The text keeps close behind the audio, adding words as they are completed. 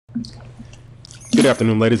Good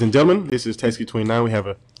afternoon, ladies and gentlemen. This is Tasty 29. We have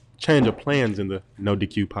a change of plans in the No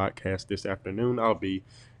DQ podcast this afternoon. I'll be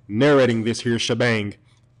narrating this here shebang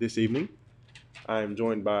this evening. I am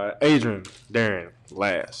joined by Adrian, Darren,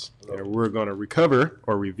 Lass, and we're going to recover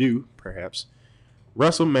or review, perhaps,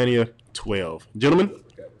 Wrestlemania 12. Gentlemen,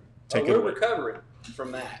 take it away. We're recovering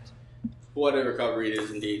from that. What a recovery it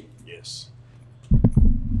is indeed. Yes.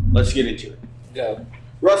 Let's get into it. Go.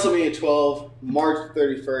 WrestleMania 12, March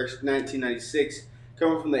 31st, 1996,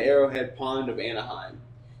 coming from the Arrowhead Pond of Anaheim.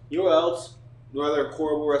 You know what else? No other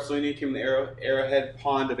horrible WrestleMania came from the Arrowhead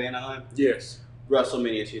Pond of Anaheim? Yes.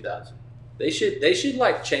 WrestleMania 2000. They should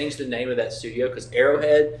like change the name of that studio because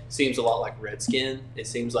Arrowhead seems a lot like Redskin. It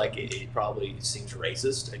seems like it probably seems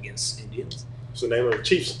racist against Indians. It's the name of the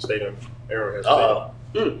Chiefs Stadium, Arrowhead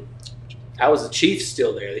Stadium. How is the Chiefs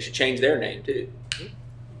still there? They should change their name too.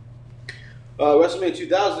 WrestleMania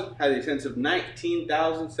 2000 had a attendance of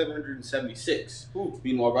 19,776.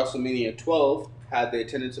 Meanwhile, WrestleMania 12 had the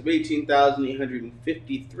attendance of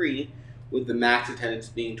 18,853, with the max attendance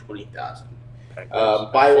being 20,000.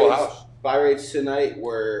 Buy rates tonight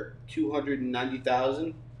were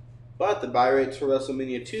 290,000, but the buy rates for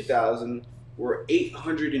WrestleMania 2000 were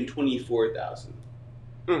 824,000.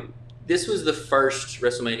 This was the first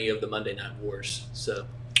WrestleMania of the Monday Night Wars, so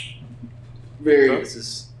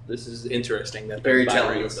This is interesting. That very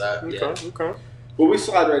telling of that. Okay. Well, we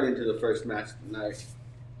slide right into the first match tonight.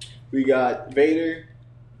 We got Vader,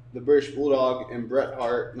 the British Bulldog, and Bret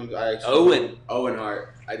Hart. Owen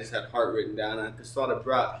Hart. I just had Hart written down. I just thought of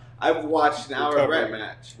Bret. I've watched an hour of Bret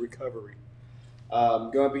match. Recovery.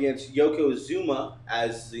 Going up against Yokozuna,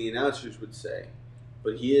 as the announcers would say,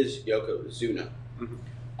 but he is Yokozuna. Mm-hmm.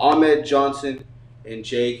 Ahmed Johnson and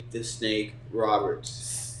Jake the Snake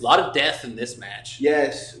Roberts. A lot of death in this match.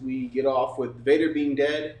 Yes, we get off with Vader being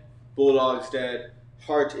dead, Bulldog's dead,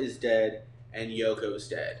 Hart is dead, and Yoko's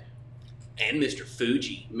dead. And Mr.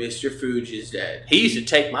 Fuji. Mr. Fuji is dead. He used to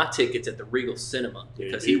take my tickets at the Regal Cinema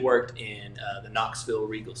because he worked in the Knoxville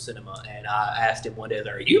Regal Cinema. And I asked him one day,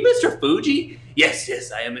 "Are you Mr. Fuji?"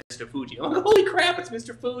 Yes, I am Mr. Fuji. I'm like, holy crap, it's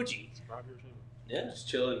Mr. Fuji. Yeah. Just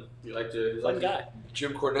chilling. You like to fun guy.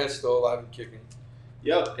 Jim Cornette's still alive and kicking.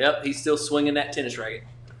 Yep. He's still swinging that tennis racket.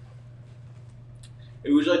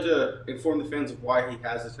 Would you like to inform the fans of why he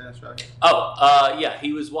has a tennis racket? Yeah.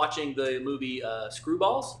 He was watching the movie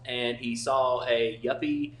Screwballs, and he saw a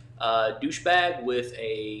yuppie douchebag with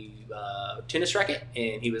a tennis racket,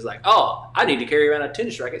 and he was like, "Oh, I need to carry around a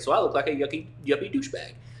tennis racket so I look like a yuppie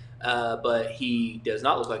douchebag." But he does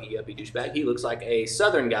not look like a yuppie douchebag. He looks like a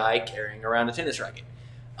Southern guy carrying around a tennis racket.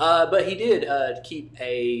 But he did keep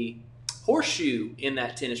a horseshoe in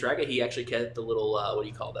that tennis racket. He actually kept the little,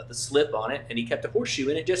 the slip on it, and he kept a horseshoe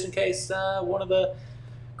in it just in case one of the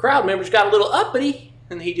crowd members got a little uppity,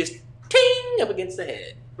 and he just ting up against the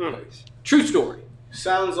head. True story.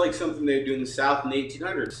 Sounds like something they'd do in the South in the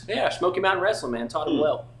 1800s. Yeah, Smoky Mountain Wrestling, man. Taught him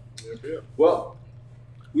well. Yep. Well,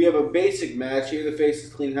 we have a basic match here. The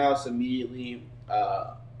faces clean house immediately.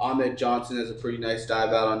 Ahmed Johnson has a pretty nice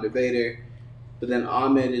dive out onto Vader, but then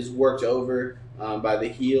Ahmed is worked over by the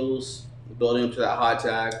heels, building up to that hot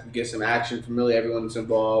tag. We get some action from really everyone that's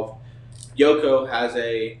involved. Yoko has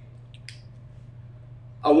I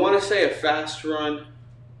want to say a fast run.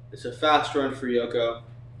 It's a fast run for Yoko.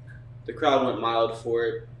 The crowd went mild for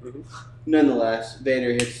it. Mm-hmm. Nonetheless,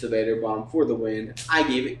 Vader hits the Vader bomb for the win. I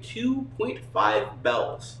gave it 2.5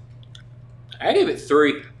 bells. I gave it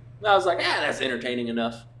 3. I was like, that's entertaining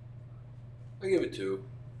enough. I give it 2.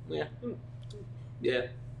 Yeah.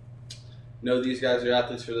 No, these guys are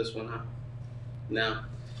athletes for this one, huh? No.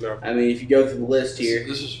 No. I mean, if you go through the list here.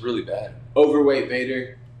 This is really bad. Overweight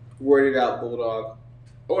Vader. Worded out Bulldog.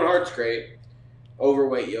 Owen Hart's great.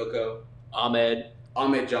 Overweight Yoko. Ahmed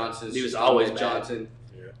Johnson. He was always Johnson.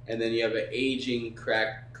 Yeah. And then you have an aging,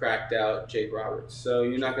 cracked out Jake Roberts. So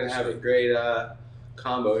you're not going to have a great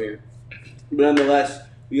combo here. But nonetheless,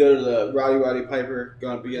 we go to the Roddy Piper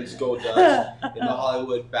going up against Goldust in the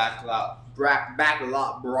Hollywood backlot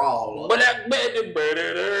brawl.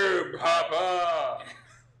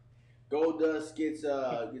 Goldust gets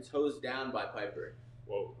hosed down by Piper.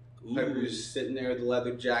 Whoa. Piper's sitting there with the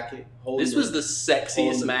leather jacket. This was the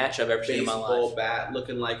sexiest match I've ever seen in my life. Baseball bat,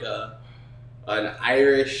 looking like an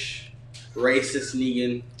Irish racist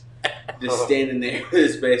Negan, just standing there with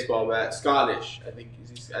his baseball bat. Scottish, I think.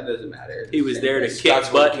 That doesn't matter. He was there to kick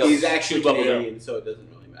butt. He's actually Canadian, so it doesn't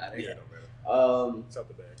really matter. Yeah. It's not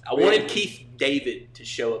the bag. I wanted Keith David to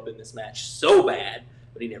show up in this match so bad,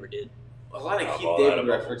 but he never did. A lot of Keith David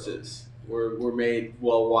references were made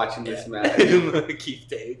while watching this match. Keith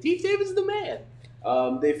David. Keith David's the man.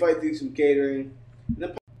 They fight through some catering.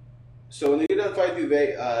 So when they get done fighting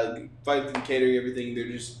through catering, everything, they're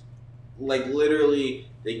just like literally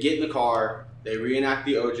they get in the car, they reenact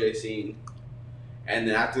the OJ scene, and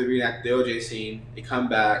then after they reenact the OJ scene, they come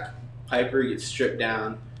back. Piper gets stripped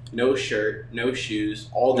down, no shirt, no shoes,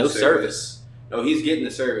 all the No service. service. No, he's getting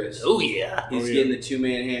the service. Oh yeah, He's getting the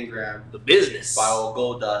 2-man hand grab the business. by old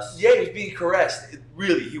Goldust. Yeah, he was being caressed. It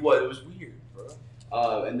was weird,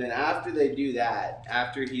 bro. And then after they do that,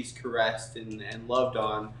 after he's caressed and loved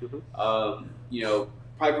on,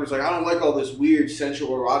 Piper's like, I don't like all this weird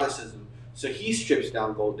sensual eroticism. So he strips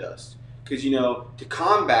down Goldust. Because, to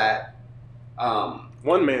combat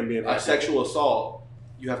One man being a sexual assault,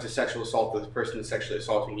 you have to sexual assault the person that's sexually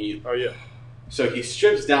assaulting you. Oh yeah, So he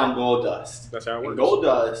strips down Goldust. that's how it And works.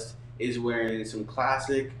 Goldust is wearing some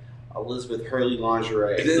classic Elizabeth Hurley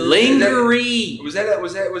lingerie. Lingerie. That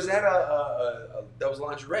was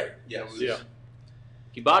lingerie? Yes. Yeah.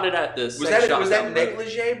 He bought it at the Was sex shop. that down the road.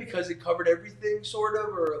 negligee because it covered everything, sort of,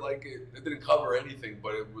 or like it didn't cover anything,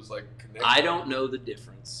 but it was like connected? I don't know the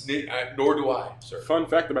difference. Nor do I, sir. Fun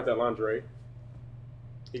fact about that lingerie: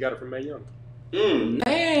 he got it from Mae Young.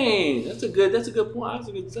 Dang, that's a good point.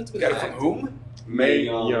 That's a good Got it fact. from whom? Mae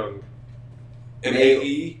Young. Young.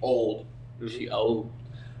 M-A-E. Old. She old.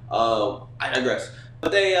 I digress.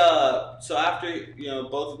 But they, so after,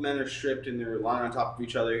 both men are stripped and they're lying on top of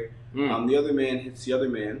each other, the other man hits the other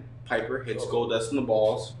man. Piper hits Goldust in the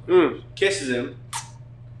balls, kisses him,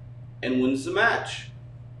 and wins the match,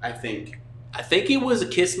 I think. I think it was a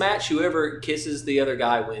kiss match. Whoever kisses the other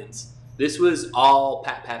guy wins. This was all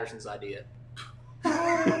Pat Patterson's idea.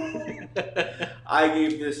 I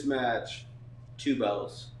gave this match 2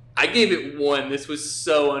 bells. I gave it 1. This was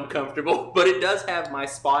so uncomfortable, but it does have my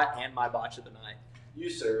spot and my botch of the night. You,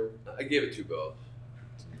 sir, I gave it 2 bells.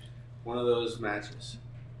 one of those matches.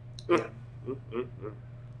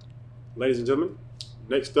 Ladies and gentlemen,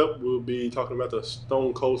 next up we'll be talking about the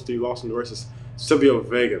Stone Cold Steve Austin versus Savio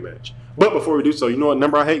Vega match. But before we do so, you know what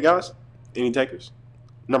number I hate, guys? Any takers?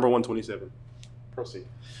 Number 127. Proceed.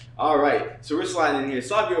 All right, so we're sliding in here.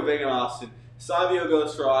 Savio Vega and Austin. Savio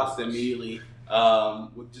goes for Austin immediately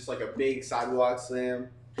with just like a big sidewalk slam.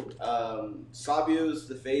 Savio's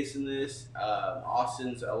the face in this.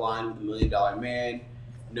 Austin's aligned with the $1 Million Man.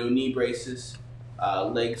 No knee braces.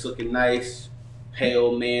 Legs looking nice.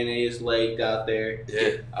 Pale mayonnaise legged out there.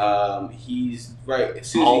 Yeah. He's right. As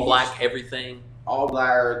soon as All black everything. All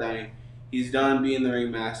black everything. He's done being the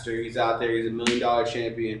ringmaster. He's out there. He's a $1 Million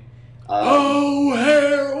champion. Oh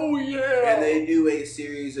hell yeah! And they do a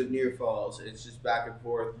series of near falls. It's just back and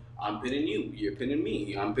forth. I'm pinning you. You're pinning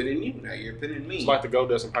me. I'm pinning you. Now you're pinning me. It's like the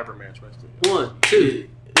Goldust and Piper match, basically. 1, 2.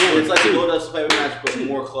 It's like the Goldust Piper match, but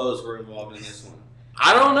more clothes were involved in this one.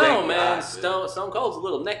 I don't know, Thank man. God. Stone Cold's a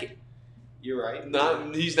little naked. You're right.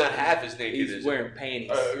 He's not half as naked He's as wearing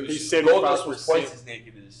panties. He's Goldust was 75%. twice as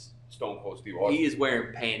naked as Stone Cold Steve Austin. He is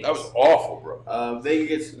wearing panties. That was awful, bro. Vega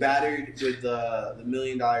gets battered with the $1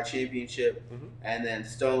 Million Championship, and then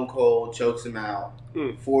Stone Cold chokes him out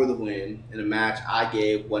for the win in a match I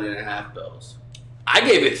gave 1.5 bells. I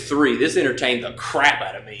gave it 3. This entertained the crap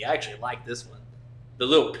out of me. I actually like this one. The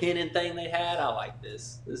little pinning thing they had, I like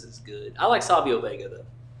this. This is good. I like Savio Vega, though.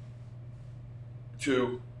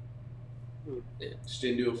 2. Just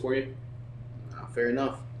didn't do it for you? Fair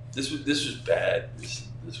enough. This was bad. This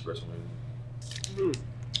WrestleMania.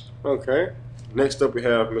 Okay. Next up we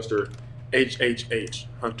have Mr. HHH,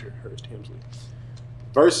 Hunter Hearst Helmsley,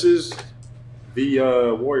 versus the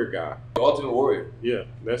Warrior guy. The Ultimate Warrior. Yeah,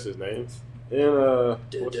 that's his name. And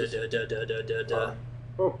what's his- Da-da-da-da-da-da-da.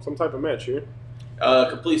 oh, some type of match here.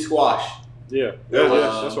 Complete squash. Yeah, that's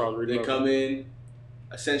what I was reading. They come in.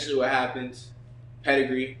 Essentially, what happens?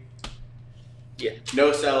 Pedigree. Yeah.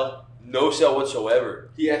 No sell. No sell whatsoever.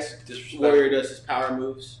 Yes. Disrespect. Warrior does his power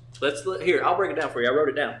moves. Here, I'll break it down for you. I wrote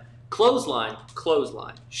it down. Clothesline,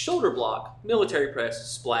 shoulder block, military press,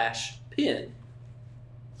 splash, pin.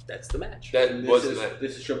 That's the match. That And was this the is match.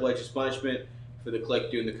 this is Triple H's punishment for the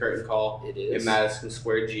Click doing the curtain call It is. in Madison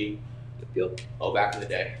Square G. Yep. Oh, back in the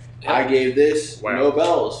day. Yep. I gave this Wow. no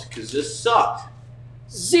bells because this sucked.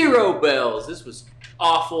 0 bells. This was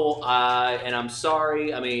awful. And I'm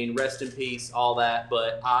sorry. I mean, rest in peace, all that.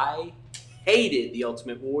 But I hated the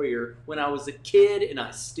Ultimate Warrior when I was a kid, and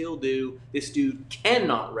I still do. This dude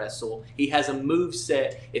cannot wrestle. He has a move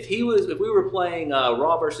set. If we were playing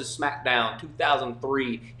Raw versus SmackDown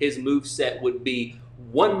 2003, his move set would be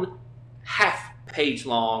 1/2 page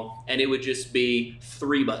long, and it would just be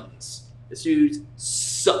 3 buttons. This dude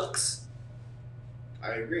sucks.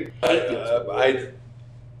 I agree. The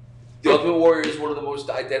Ultimate Warrior is one of the most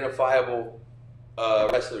identifiable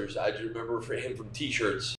wrestlers. I just remember for him from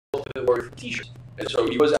T-shirts. Ultimate Warrior from T-shirts. and so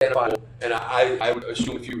he was identifiable. And I would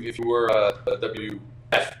assume if you were a WF,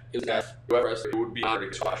 It was F. wrestler, it would be honored to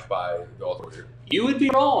get squashed by the Ultimate Warrior. You would be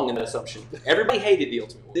wrong in that assumption. Everybody hated the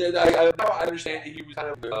Ultimate Warrior. Yeah, I understand that he was kind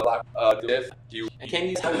of a lot stiff. And can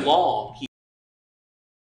you tell how long he?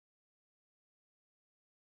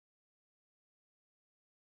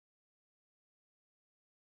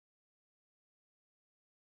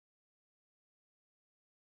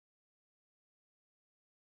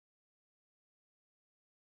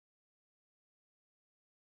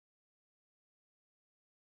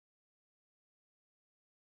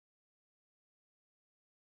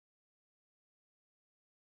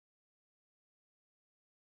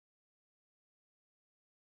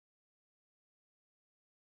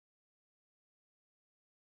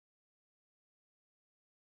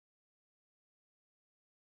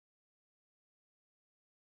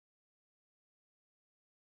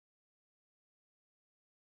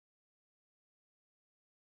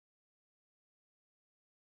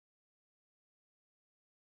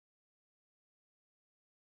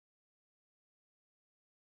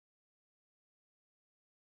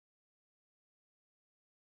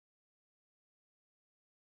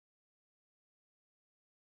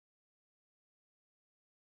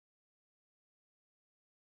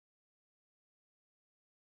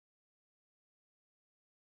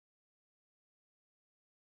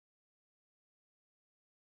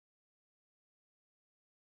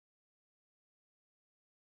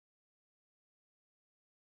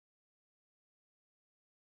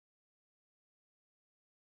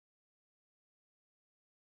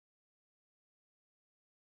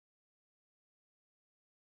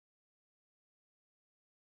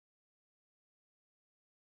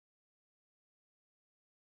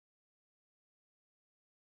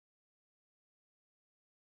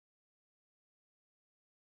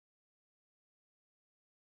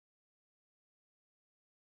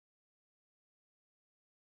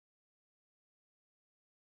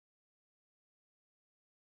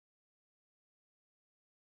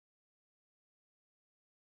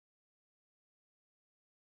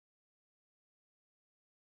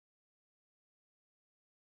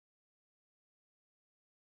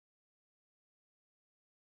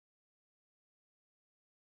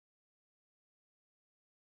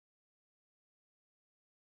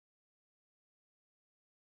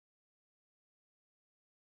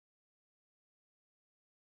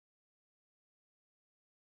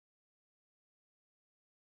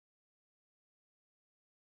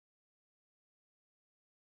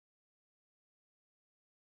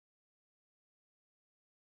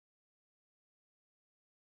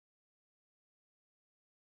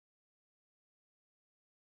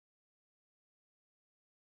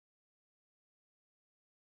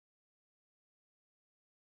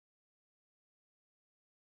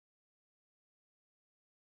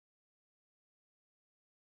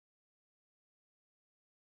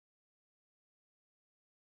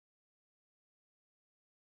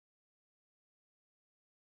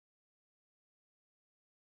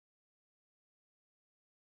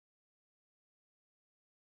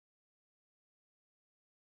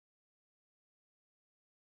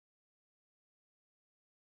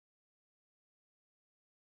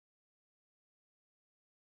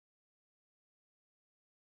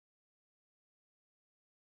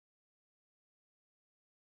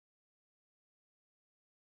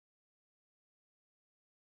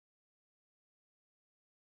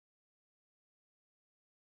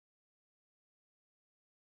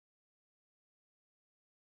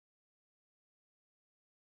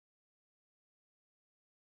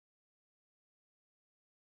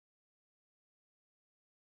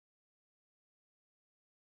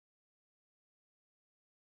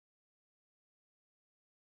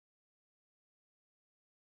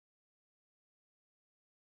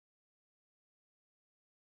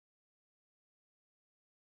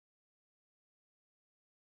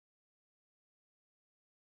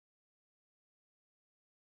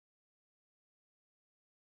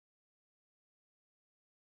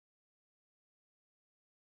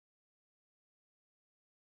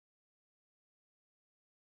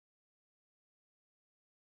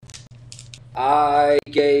 I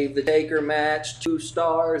gave the Taker match 2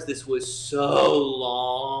 stars. This was so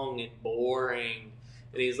long and boring.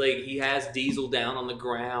 And he's like, he has Diesel down on the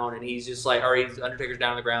ground, and he's just like, or he's Undertaker's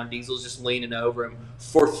down on the ground. Diesel's just leaning over him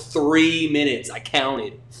for 3 minutes. I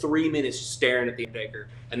counted 3 minutes just staring at the Undertaker,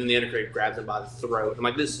 and then the Undertaker grabs him by the throat. I'm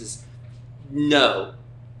like, this is no,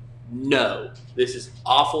 this is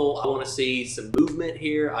awful. I want to see some movement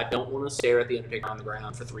here. I don't want to stare at the Undertaker on the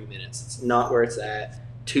ground for 3 minutes. It's not where it's at.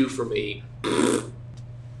 2 for me.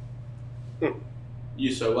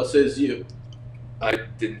 You, so what says you? I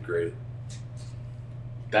didn't grade it.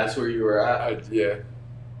 That's where you were at. Yeah.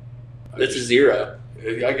 That's a 0.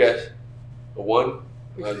 I guess a 1.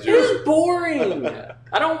 It was boring.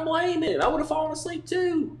 I don't blame him. I would have fallen asleep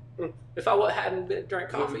too if I hadn't drank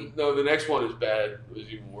coffee. No, the next one is bad. It was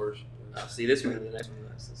even worse. See, this one, the next one.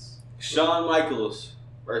 Shawn Michaels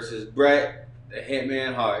versus Bret the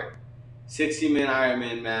Hitman Hart. 60-minute Iron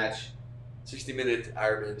Man match. 60-minute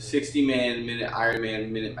Iron Man. 60-minute Iron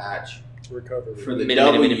Man minute match. Recovery. For the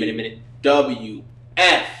minute. WF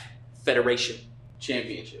Federation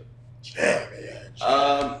Championship. Champion.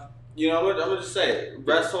 You know, I'm gonna just say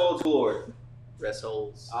Wrestles galore.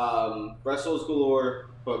 Wrestles. Wrestles galore,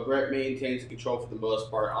 but Bret maintains control for the most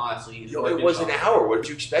part. Honestly, he's It was an hour. What did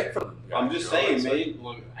you expect from him? I'm just saying, man.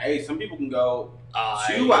 Look, hey, some people can go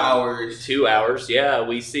 2 2 hours. 2 hours, yeah.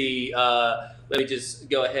 We see, let me just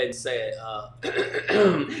go ahead and say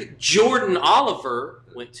it. Jordan Oliver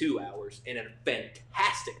went 2 hours in a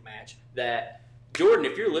fantastic match that, Jordan,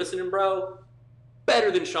 if you're listening, bro,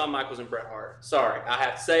 better than Shawn Michaels and Bret Hart. Sorry, I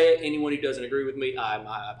have to say it. Anyone who doesn't agree with me,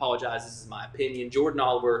 I apologize. This is my opinion. Jordan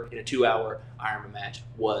Oliver in a 2-hour Iron Man match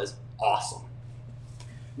was awesome.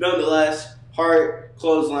 Nonetheless, Hart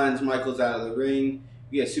clotheslines Michaels out of the ring.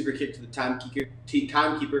 We get a super kick to the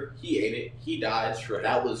timekeeper. He ate it. He died. Right.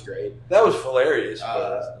 That was great. That was hilarious.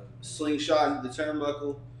 Slingshot into the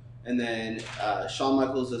turnbuckle. And then Shawn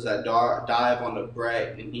Michaels does that dive onto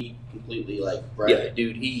Bret, and he completely, Yeah,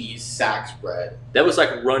 dude, he sacks Bret. that was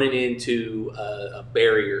like running into a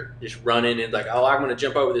barrier. Just running and like, oh, I'm going to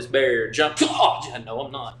jump over this barrier. Jump. Oh, no,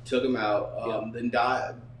 I'm not. Took him out. Then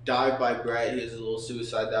dive by Bret. He has a little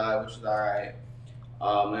suicide dive, which is all right.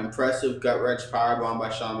 An impressive gut-wrench powerbomb by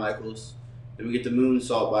Shawn Michaels. Then we get the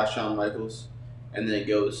moonsault by Shawn Michaels. And then it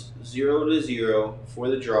goes 0-0 for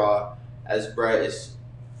the draw as Bret is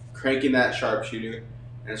cranking that sharpshooter.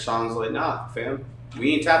 And Shawn's like, nah, fam.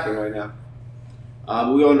 We ain't tapping right now.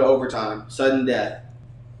 We go into overtime. Sudden death.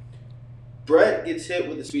 Bret gets hit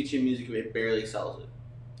with the speech and music, but barely sells it.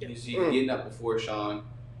 He's getting up before Shawn.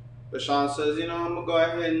 But Shawn says, I'm going to go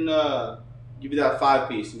ahead and give you that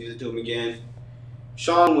 5-piece. And gives it to him again.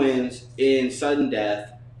 Shawn wins in sudden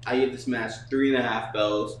death. I give this match 3.5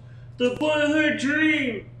 bells. The boyhood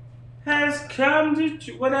dream has come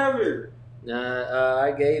to whatever.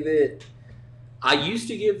 I gave it. I used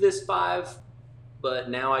to give this 5, but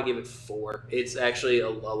now I give it 4. It's actually a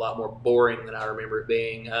lot more boring than I remember it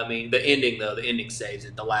being. I mean, the ending saves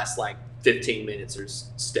it. The last 15 minutes are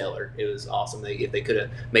stellar. It was awesome. If they could have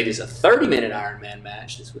made this a 30-minute Iron Man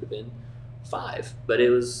match, this would have been 5. But it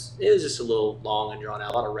was just a little long and drawn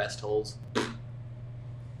out. A lot of rest holds.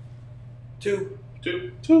 2.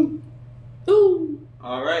 Ooh.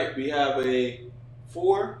 All right, we have a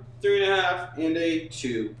 4, 3.5, and a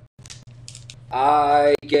 2.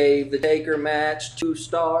 I gave the Taker match 2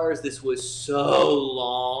 stars. This was so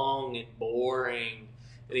long and boring.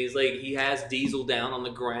 And he has Diesel down on the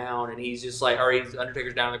ground, and he's just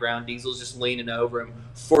Undertaker's down on the ground. Diesel's just leaning over him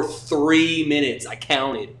for 3 minutes. I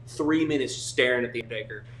counted 3 minutes just staring at the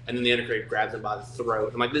Undertaker, and then the Undertaker grabs him by the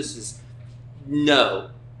throat. I'm like, this is no,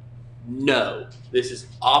 this is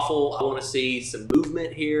awful. I want to see some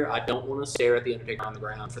movement here. I don't want to stare at the Undertaker on the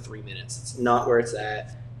ground for 3 minutes. It's not where it's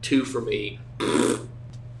at. 2 for me.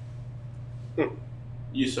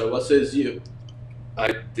 What says you?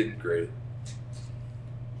 I didn't grade it.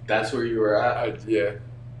 That's where you were at. Yeah.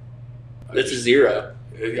 That's a 0.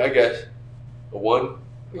 I guess a 1.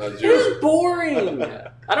 It was boring.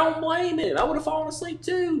 I don't blame him. I would have fallen asleep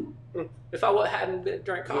too if I hadn't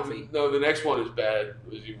drank coffee. No, the next one is bad. It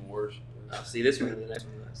was even worse. See, this one, the next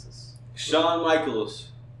one. Shawn Michaels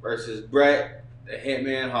versus Bret the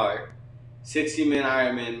Hitman Hart. 60-minute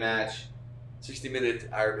Iron Man match. 60-minute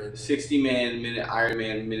Iron Man. 60-minute Iron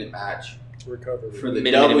Man minute match. Recovery. For the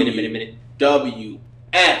minute. WF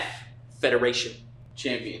Federation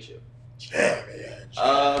Championship. Champion.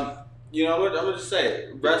 I'm gonna just say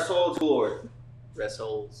Wrestles galore.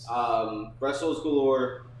 Wrestles. Wrestles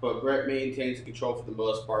galore, but Bret maintains control for the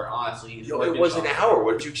most part. Honestly, he's It was an hour.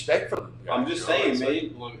 What did you expect from him? I'm just saying,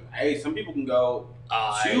 man. Look, hey, some people can go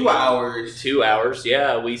 2 hours. 2 hours,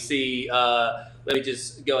 yeah. We see. Let me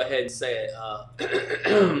just go ahead and say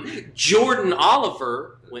it. Jordan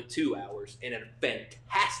Oliver went 2 hours in a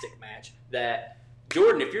fantastic match that,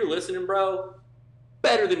 Jordan, if you're listening, bro,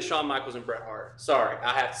 better than Shawn Michaels and Bret Hart. Sorry,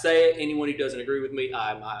 I have to say it. Anyone who doesn't agree with me,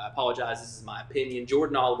 I apologize. This is my opinion.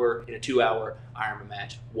 Jordan Oliver in a 2-hour Iron Man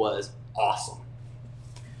match was awesome.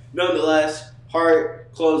 Nonetheless,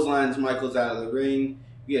 Hart clotheslines Michaels out of the ring.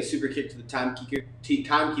 We get a super kick to the timekeeper.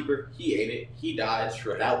 He ate it. He died.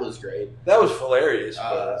 Right. That was great. That was hilarious.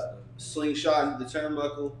 Slingshot into the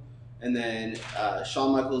turnbuckle. And then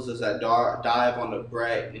Shawn Michaels does that dive onto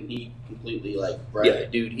Brett, and he completely Brett. Yeah,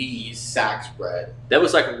 dude, He sacks Brett. that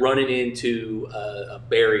was like running into a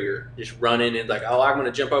barrier, just running and like, oh, I'm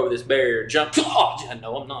gonna jump over this barrier, jump. Oh,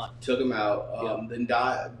 no, I'm not. Took him out. Then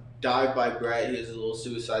dive by Brett. He has a little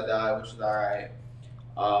suicide dive, which is all right.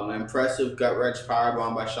 An impressive gut wrench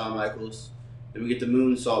powerbomb by Shawn Michaels. Then we get the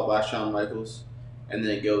moonsault by Shawn Michaels, and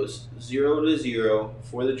then it goes 0-0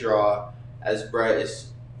 for the draw as Brett is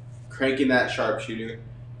cranking that sharpshooter,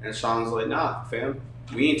 and Shawn's like, "Nah, fam,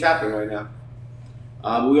 we ain't tapping right now."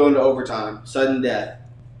 We go into overtime. Sudden death.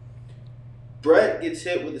 Brett gets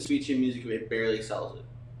hit with the speech and music, but barely sells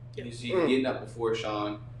it. He's getting up before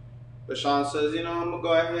Shawn, but Shawn says, "I'm gonna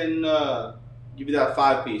go ahead and give you that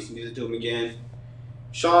 5-piece," and gives it to him again.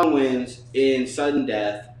 Shawn wins in sudden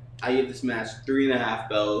death. I give this match 3.5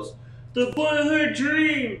 bells. The boyhood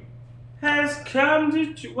dream has come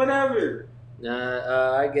to whatever.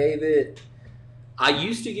 I gave it. I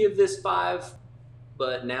used to give this 5,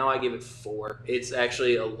 but now I give it 4. It's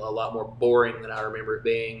actually a lot more boring than I remember it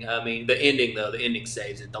being. I mean, the ending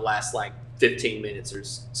saves it. The last 15 minutes are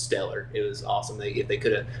stellar. It was awesome. If they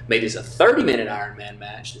could have made this a 30-minute Iron Man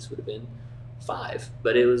match, this would have been 5.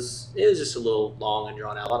 But it was just a little long and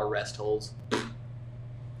drawn out. A lot of rest holds.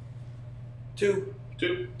 2.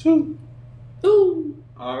 Ooh.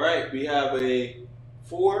 All right, we have a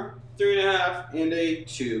 4, 3.5, and a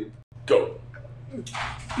 2. Go.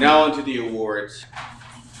 Now onto the awards.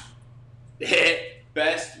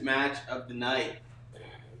 Best match of the night.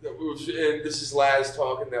 And this is Laz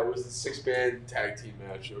talking. That was the 6-man tag team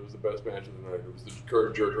match. It was the best match of the night. It was the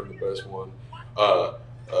curtain jerker and the best one.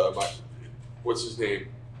 What's his name?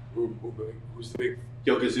 Who's the big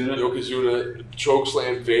Yokozuna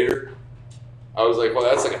chokeslam Vader. I was like, well,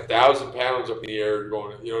 that's like 1,000 pounds up in the air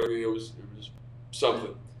going. You know what I mean? It was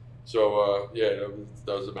something. So that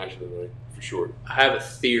was the match of the night for sure. I have a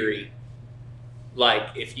theory.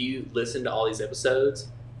 If you listen to all these episodes,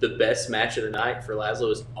 the best match of the night for Laszlo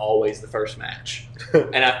is always the first match.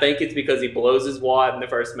 And I think it's because he blows his wad in the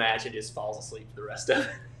first match and just falls asleep for the rest of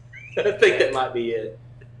it. I think that might be it.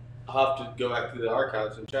 I'll have to go back through the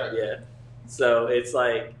archives and check. Yeah. So it's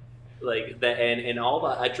like that, and all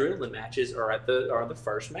the adrenaline matches are the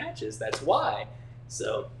first matches. That's why.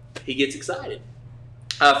 So he gets excited.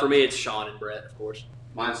 For me, it's Shawn and Brett, of course.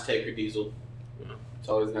 Mine's Taker Diesel. Yeah. It's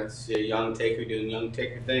always nice to see a young Taker doing young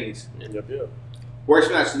Taker things. Yep.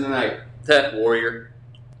 Worst match of the night. Warrior.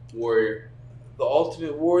 The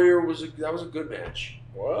Ultimate Warrior was a good match.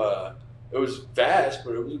 What? It was fast,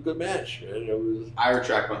 but it was a good match, man. It was. I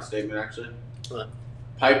retract my statement, actually. What?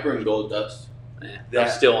 Piper and Goldust. I'm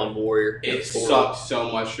still on Warrior. It sucks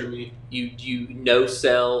so much for me. You no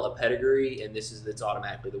sell a pedigree, and it's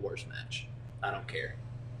automatically the worst match. I don't care.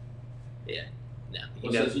 Yeah. No.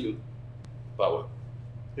 What says you? About what?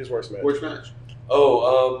 His worst match. Worst match.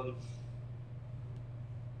 Oh,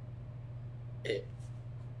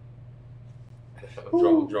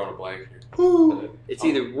 I'm drawing a blank here. It's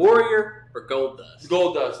either Warrior or Goldust.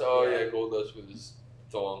 Goldust. Oh yeah, Goldust with his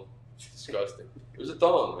thong. It's disgusting. It was a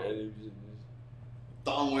thong, man. It was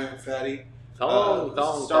Thong wearing fatty. Thong.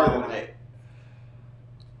 Start of the night.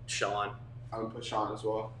 Shawn. I'm gonna put Shawn as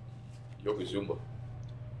well. Yokozuna.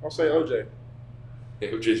 I'll say OJ. Yeah,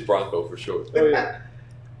 OJ's Bronco for sure. Oh yeah.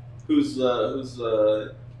 Who's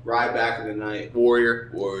ride back of the night? Warrior.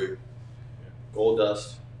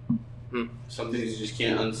 Goldust. Hmm. Some things you just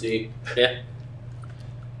can't unsee. Yeah.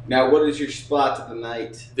 Now, what is your spot of the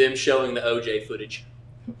night? Them showing the OJ footage.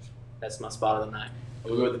 That's my spot of the night.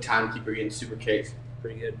 We'll go with the timekeeper getting super caked.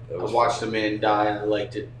 Pretty good. I watched a man die and I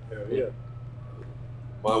liked it. Hell yeah.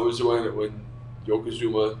 Mine was when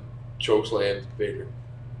Yokozuna chokeslammed Vader.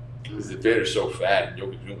 Because Vader's so fat and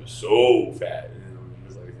Yokozuna's so fat. And it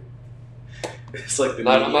was like, It's like the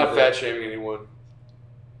I'm not fat shaming anyone.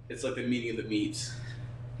 It's like the meeting of the meats.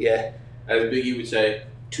 Yeah. As Biggie would say,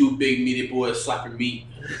 2 big meaty boys slapping meat.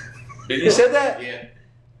 You said that? Yeah.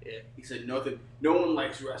 He said no one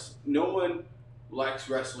likes wrestling. No one likes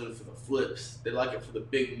wrestling for the flips. They like it for the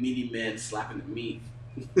big meaty man slapping the meat.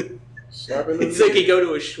 Slapping the It's like you go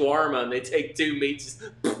to a shawarma and they take 2 meats.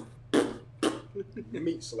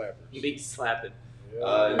 meat slappers. Meat slapping. Yeah.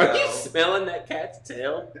 Are you smelling that cat's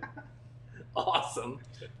tail? Awesome.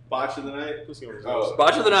 Botch of the night? Pussy on his Oh. ass.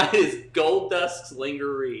 Botch of the night is Goldust's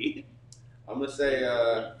Lingerie. I'm gonna say,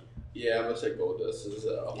 Goldust is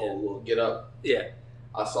a whole little get up. Yeah.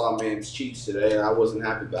 I saw a man's cheeks today and I wasn't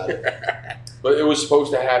happy about it. But it was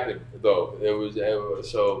supposed to happen, though. It was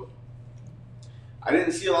so. I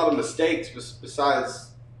didn't see a lot of mistakes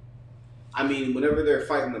besides, I mean, whenever they're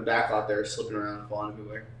fighting the back out there, slipping around and falling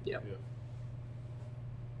everywhere. Yeah.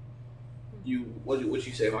 What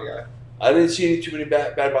you say, my guy? I didn't see too many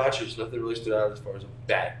bad botches. Nothing really stood out as far as a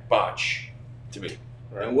bad botch to me.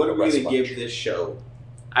 Right. And what are we going to give this show?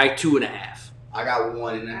 I 2.5. I got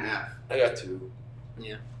 1.5. I got 2.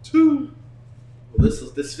 Yeah. 2. Well,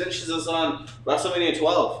 this finishes us on WrestleMania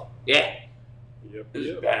 12. Yeah. Yep. It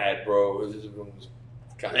was bad, bro. It was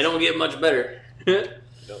They don't get much better.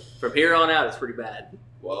 From here on out, it's pretty bad.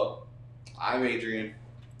 Well, I'm Adrian.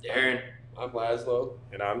 Darren. I'm Laszlo.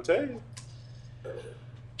 And I'm Tay.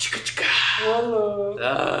 Chicka chicka.